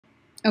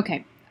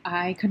Okay,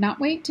 I could not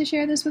wait to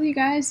share this with you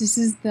guys. This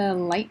is the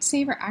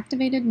LightSaver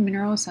Activated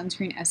Mineral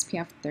Sunscreen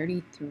SPF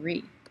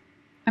 33.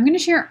 I'm going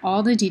to share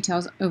all the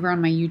details over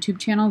on my YouTube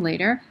channel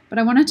later, but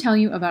I want to tell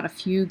you about a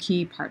few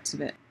key parts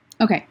of it.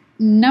 Okay,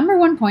 number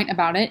one point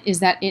about it is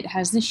that it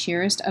has the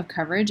sheerest of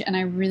coverage, and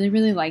I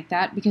really like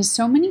that because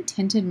so many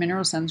tinted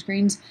mineral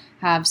sunscreens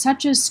have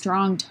such a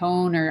strong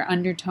tone or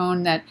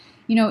undertone that,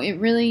 it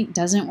really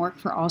doesn't work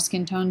for all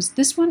skin tones.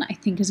 This one I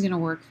think is going to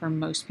work for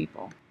most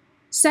people.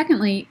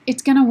 Secondly,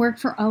 it's going to work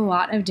for a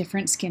lot of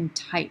different skin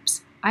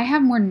types. I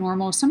have more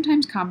normal,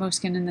 sometimes combo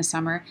skin in the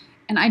summer,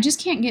 and I just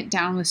can't get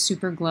down with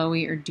super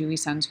glowy or dewy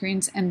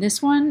sunscreens. And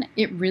this one,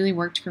 it really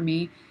worked for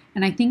me.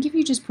 And I think if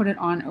you just put it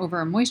on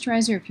over a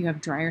moisturizer, if you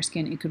have drier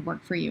skin, it could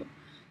work for you.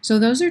 So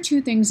those are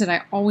two things that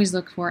I always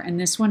look for, and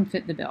this one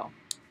fit the bill.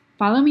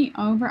 Follow me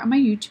over on my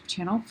YouTube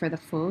channel for the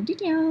full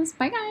details.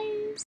 Bye guys!